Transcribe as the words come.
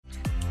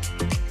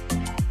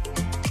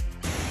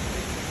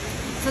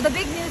So the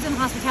big news in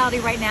hospitality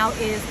right now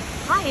is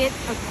Hyatt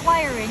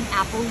acquiring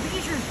Apple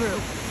Leisure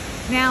Group.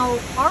 Now,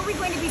 are we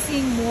going to be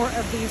seeing more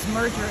of these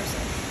mergers?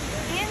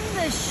 In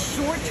the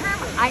short term,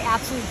 I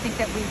absolutely think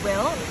that we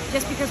will,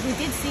 just because we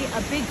did see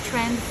a big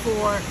trend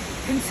for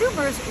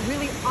consumers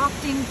really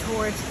opting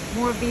towards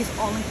more of these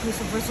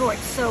all-inclusive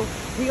resorts. So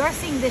we are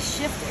seeing this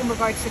shift in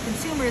regards to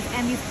consumers,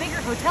 and these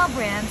bigger hotel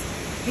brands,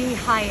 the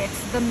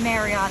Hyatts, the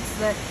Marriotts,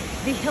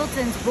 the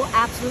Hiltons, will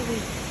absolutely,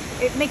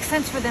 it makes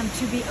sense for them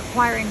to be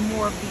acquiring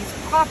more of these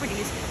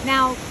properties.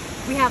 Now,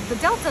 we have the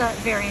Delta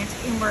variant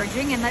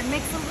emerging, and that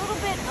makes a little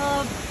bit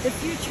of the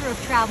future of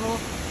travel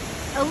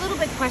a little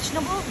bit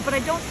questionable, but I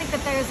don't think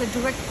that there is a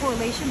direct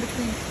correlation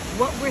between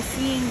what we're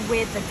seeing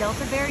with the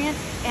Delta variant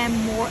and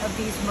more of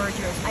these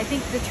mergers. I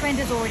think the trend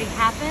has already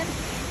happened,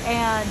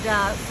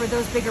 and for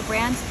those bigger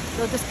brands,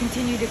 they'll just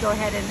continue to go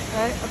ahead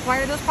and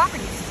acquire those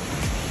properties.